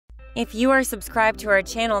If you are subscribed to our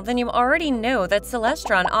channel, then you already know that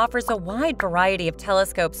Celestron offers a wide variety of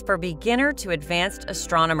telescopes for beginner to advanced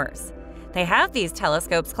astronomers. They have these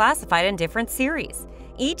telescopes classified in different series.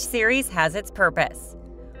 Each series has its purpose.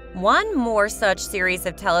 One more such series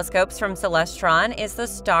of telescopes from Celestron is the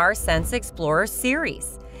StarSense Explorer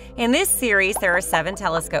series. In this series, there are 7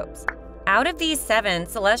 telescopes. Out of these 7,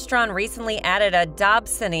 Celestron recently added a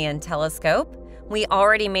Dobsonian telescope. We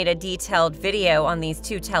already made a detailed video on these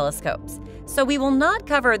 2 telescopes, so we will not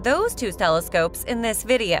cover those 2 telescopes in this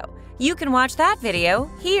video. You can watch that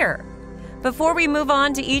video here. Before we move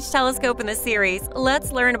on to each telescope in the series,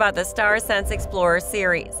 let's learn about the StarSense Explorer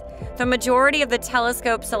series. The majority of the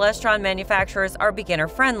telescope Celestron manufacturers are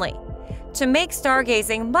beginner-friendly. To make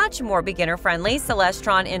stargazing much more beginner-friendly,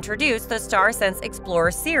 Celestron introduced the StarSense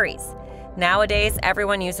Explorer series. Nowadays,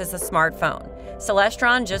 everyone uses a smartphone.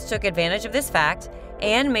 Celestron just took advantage of this fact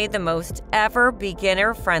and made the most ever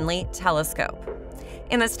beginner-friendly telescope.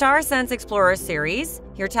 In the StarSense Explorer series,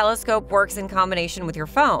 your telescope works in combination with your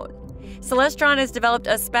phone. Celestron has developed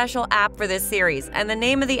a special app for this series, and the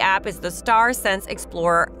name of the app is the StarSense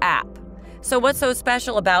Explorer app. So what's so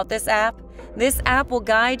special about this app? This app will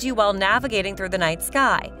guide you while navigating through the night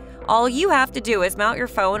sky. All you have to do is mount your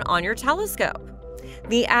phone on your telescope.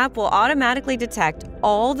 The app will automatically detect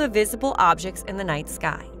all the visible objects in the night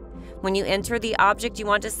sky. When you enter the object you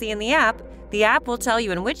want to see in the app will tell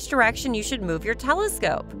you in which direction you should move your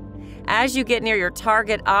telescope. As you get near your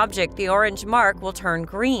target object, the orange mark will turn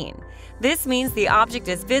green. This means the object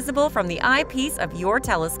is visible from the eyepiece of your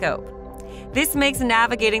telescope. This makes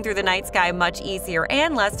navigating through the night sky much easier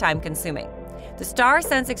and less time-consuming. The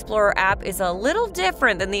StarSense Explorer app is a little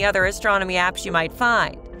different than the other astronomy apps you might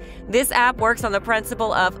find. This app works on the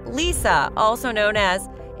principle of LISA, also known as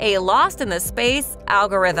a lost in the space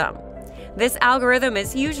algorithm. This algorithm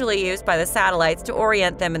is usually used by the satellites to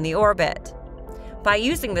orient them in the orbit. By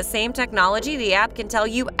using the same technology, the app can tell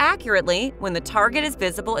you accurately when the target is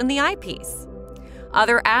visible in the eyepiece.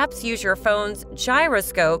 Other apps use your phone's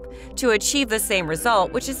gyroscope to achieve the same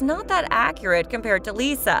result, which is not that accurate compared to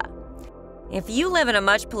LISA. If you live in a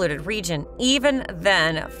much polluted region, even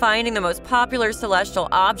then, finding the most popular celestial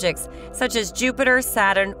objects such as Jupiter,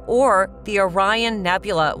 Saturn, or the Orion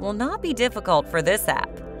Nebula will not be difficult for this app.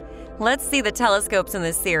 Let's see the telescopes in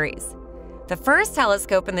this series. The first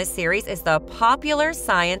telescope in this series is the Popular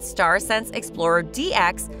Science StarSense Explorer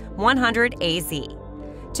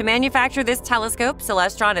DX100AZ. To manufacture this telescope,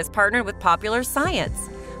 Celestron has partnered with Popular Science.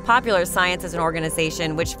 Popular Science is an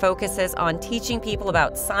organization which focuses on teaching people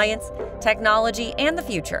about science, technology, and the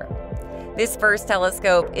future. This first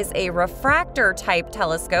telescope is a refractor-type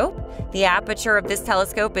telescope. The aperture of this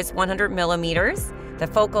telescope is 100 millimeters. The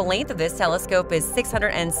focal length of this telescope is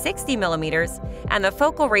 660 millimeters, and the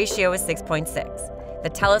focal ratio is 6.6. The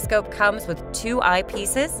telescope comes with 2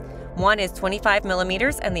 eyepieces. One is 25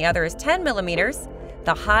 millimeters and the other is 10 millimeters.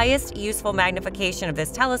 The highest useful magnification of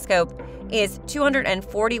this telescope is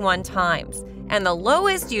 241 times, and the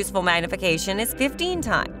lowest useful magnification is 15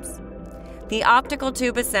 times. The optical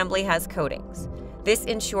tube assembly has coatings. This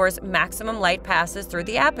ensures maximum light passes through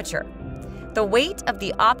the aperture. The weight of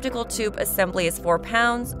the optical tube assembly is 4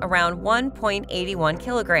 pounds, around 1.81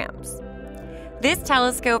 kilograms. This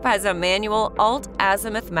telescope has a manual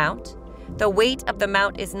alt-azimuth mount. The weight of the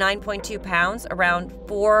mount is 9.2 pounds, around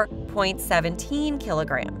 4.17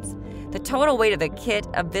 kilograms. The total weight of the kit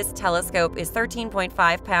of this telescope is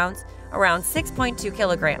 13.5 pounds, around 6.2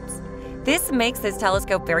 kilograms. This makes this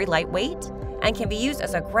telescope very lightweight and can be used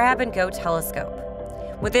as a grab-and-go telescope.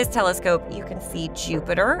 With this telescope, you can see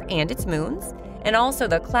Jupiter and its moons, and also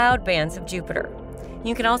the cloud bands of Jupiter.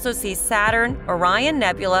 You can also see Saturn, Orion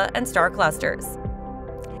Nebula, and star clusters.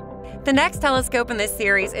 The next telescope in this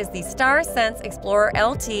series is the StarSense Explorer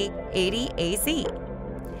LT80AZ.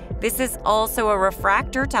 This is also a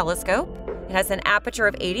refractor telescope. It has an aperture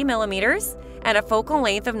of 80 millimeters and a focal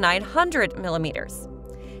length of 900 millimeters.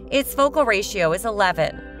 Its focal ratio is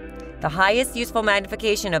 11. The highest useful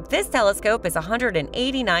magnification of this telescope is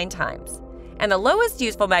 189 times, and the lowest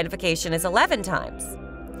useful magnification is 11 times.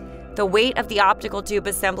 The weight of the optical tube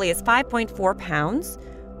assembly is 5.4 pounds,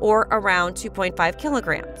 or around 2.5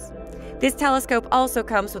 kilograms. This telescope also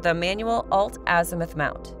comes with a manual alt-azimuth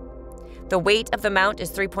mount. The weight of the mount is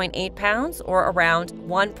 3.8 pounds, or around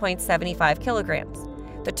 1.75 kilograms.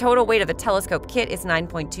 The total weight of the telescope kit is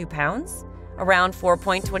 9.2 pounds, around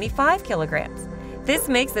 4.25 kilograms. This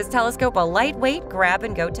makes this telescope a lightweight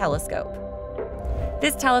grab-and-go telescope.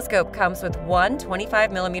 This telescope comes with one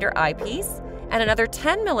 25mm eyepiece and another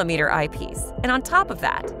 10mm eyepiece, and on top of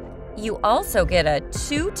that, you also get a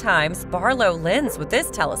 2x Barlow lens with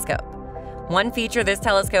this telescope. One feature this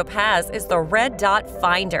telescope has is the red dot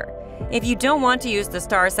finder. If you don't want to use the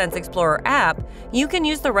StarSense Explorer app, you can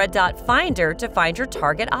use the red dot finder to find your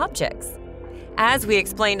target objects. As we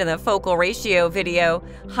explained in the focal ratio video,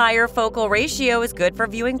 higher focal ratio is good for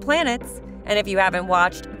viewing planets. And if you haven't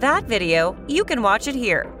watched that video, you can watch it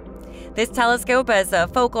here. This telescope has a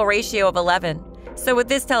focal ratio of 11. So with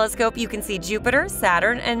this telescope, you can see Jupiter,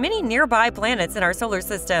 Saturn, and many nearby planets in our solar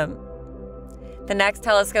system. The next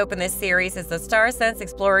telescope in this series is the StarSense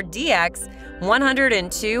Explorer DX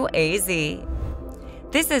 102AZ.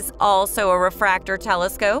 This is also a refractor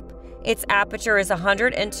telescope. Its aperture is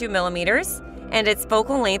 102 millimeters, and its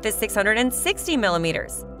focal length is 660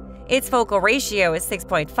 millimeters. Its focal ratio is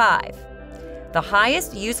 6.5. The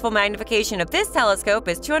highest useful magnification of this telescope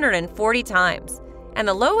is 240 times, and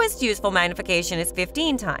the lowest useful magnification is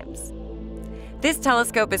 15 times. This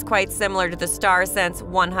telescope is quite similar to the StarSense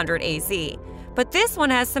 100AZ, but this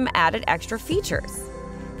one has some added extra features.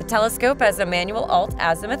 The telescope has a manual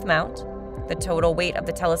alt-azimuth mount. The total weight of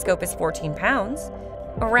the telescope is 14 pounds,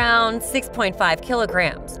 around 6.5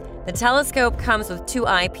 kilograms. The telescope comes with two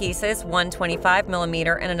eyepieces, one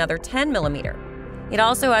 25mm and another 10mm. It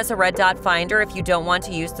also has a red dot finder if you don't want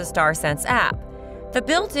to use the StarSense app. The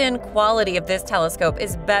built-in quality of this telescope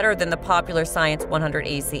is better than the popular Science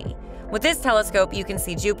 100AZ. With this telescope, you can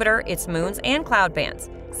see Jupiter, its moons and cloud bands,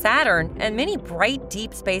 Saturn, and many bright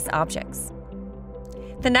deep space objects.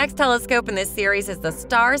 The next telescope in this series is the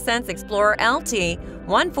StarSense Explorer LT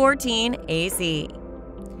 114AZ.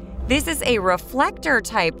 This is a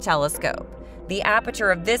reflector-type telescope. The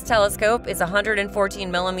aperture of this telescope is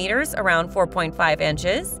 114 millimeters, around 4.5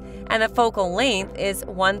 inches, and the focal length is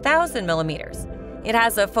 1,000 millimeters. It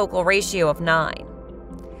has a focal ratio of 9.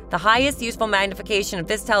 The highest useful magnification of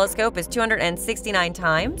this telescope is 269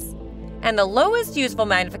 times, and the lowest useful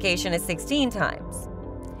magnification is 16 times.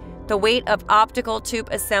 The weight of optical tube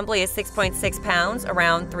assembly is 6.6 pounds,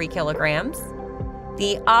 around 3 kilograms.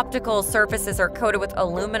 The optical surfaces are coated with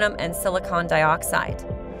aluminum and silicon dioxide.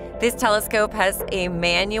 This telescope has a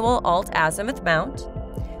manual alt-azimuth mount.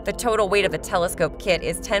 The total weight of the telescope kit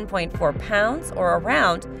is 10.4 pounds, or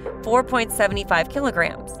around 4.75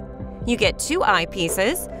 kilograms. You get two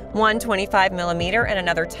eyepieces, one 25mm and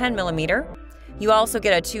another 10mm. You also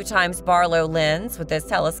get a 2x Barlow lens with this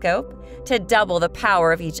telescope to double the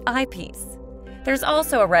power of each eyepiece. There's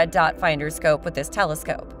also a red dot finder scope with this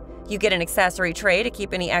telescope. You get an accessory tray to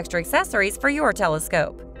keep any extra accessories for your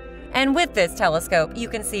telescope. And with this telescope, you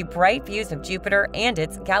can see bright views of Jupiter and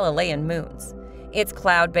its Galilean moons, its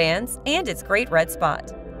cloud bands, and its Great Red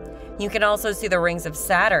Spot. You can also see the rings of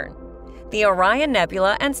Saturn, the Orion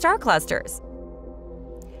Nebula, and star clusters.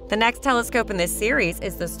 The next telescope in this series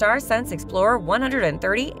is the StarSense Explorer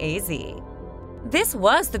 130AZ. This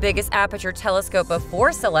was the biggest aperture telescope before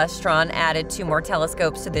Celestron added 2 more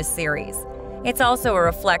telescopes to this series. It's also a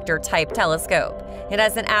reflector-type telescope. It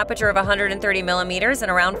has an aperture of 130 millimeters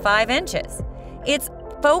and around 5 inches. Its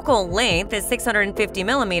focal length is 650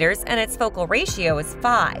 millimeters and its focal ratio is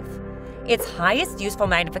 5. Its highest useful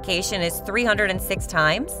magnification is 306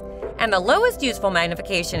 times, and the lowest useful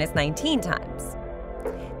magnification is 19 times.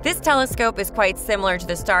 This telescope is quite similar to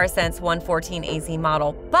the StarSense 114AZ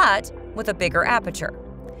model, but with a bigger aperture.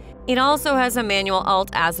 It also has a manual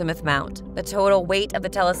alt-azimuth mount. The total weight of the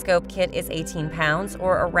telescope kit is 18 pounds,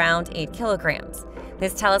 or around 8 kilograms.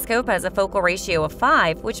 This telescope has a focal ratio of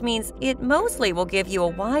 5, which means it mostly will give you a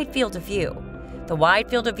wide field of view. The wide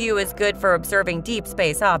field of view is good for observing deep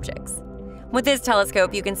space objects. With this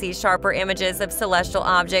telescope, you can see sharper images of celestial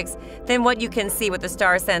objects than what you can see with the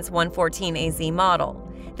StarSense 114AZ model.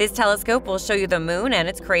 This telescope will show you the moon and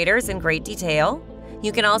its craters in great detail.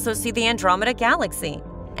 You can also see the Andromeda Galaxy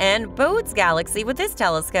and Bode's Galaxy with this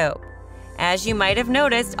telescope. As you might have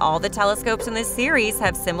noticed, all the telescopes in this series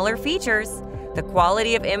have similar features. The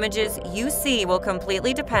quality of images you see will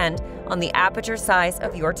completely depend on the aperture size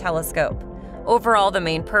of your telescope. Overall, the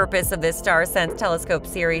main purpose of this StarSense telescope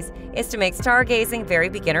series is to make stargazing very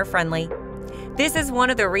beginner-friendly. This is one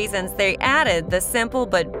of the reasons they added the simple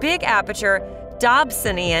but big aperture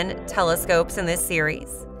Dobsonian telescopes in this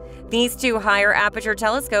series. These 2 higher aperture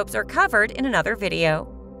telescopes are covered in another video.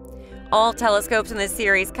 All telescopes in this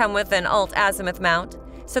series come with an alt-azimuth mount,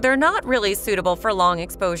 so they're not really suitable for long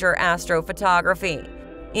exposure astrophotography.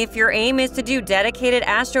 If your aim is to do dedicated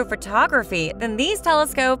astrophotography, then these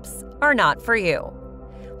telescopes are not for you.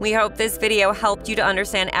 We hope this video helped you to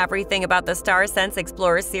understand everything about the StarSense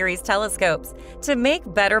Explorer series telescopes to make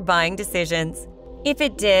better buying decisions. If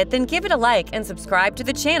it did, then give it a like and subscribe to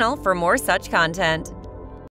the channel for more such content.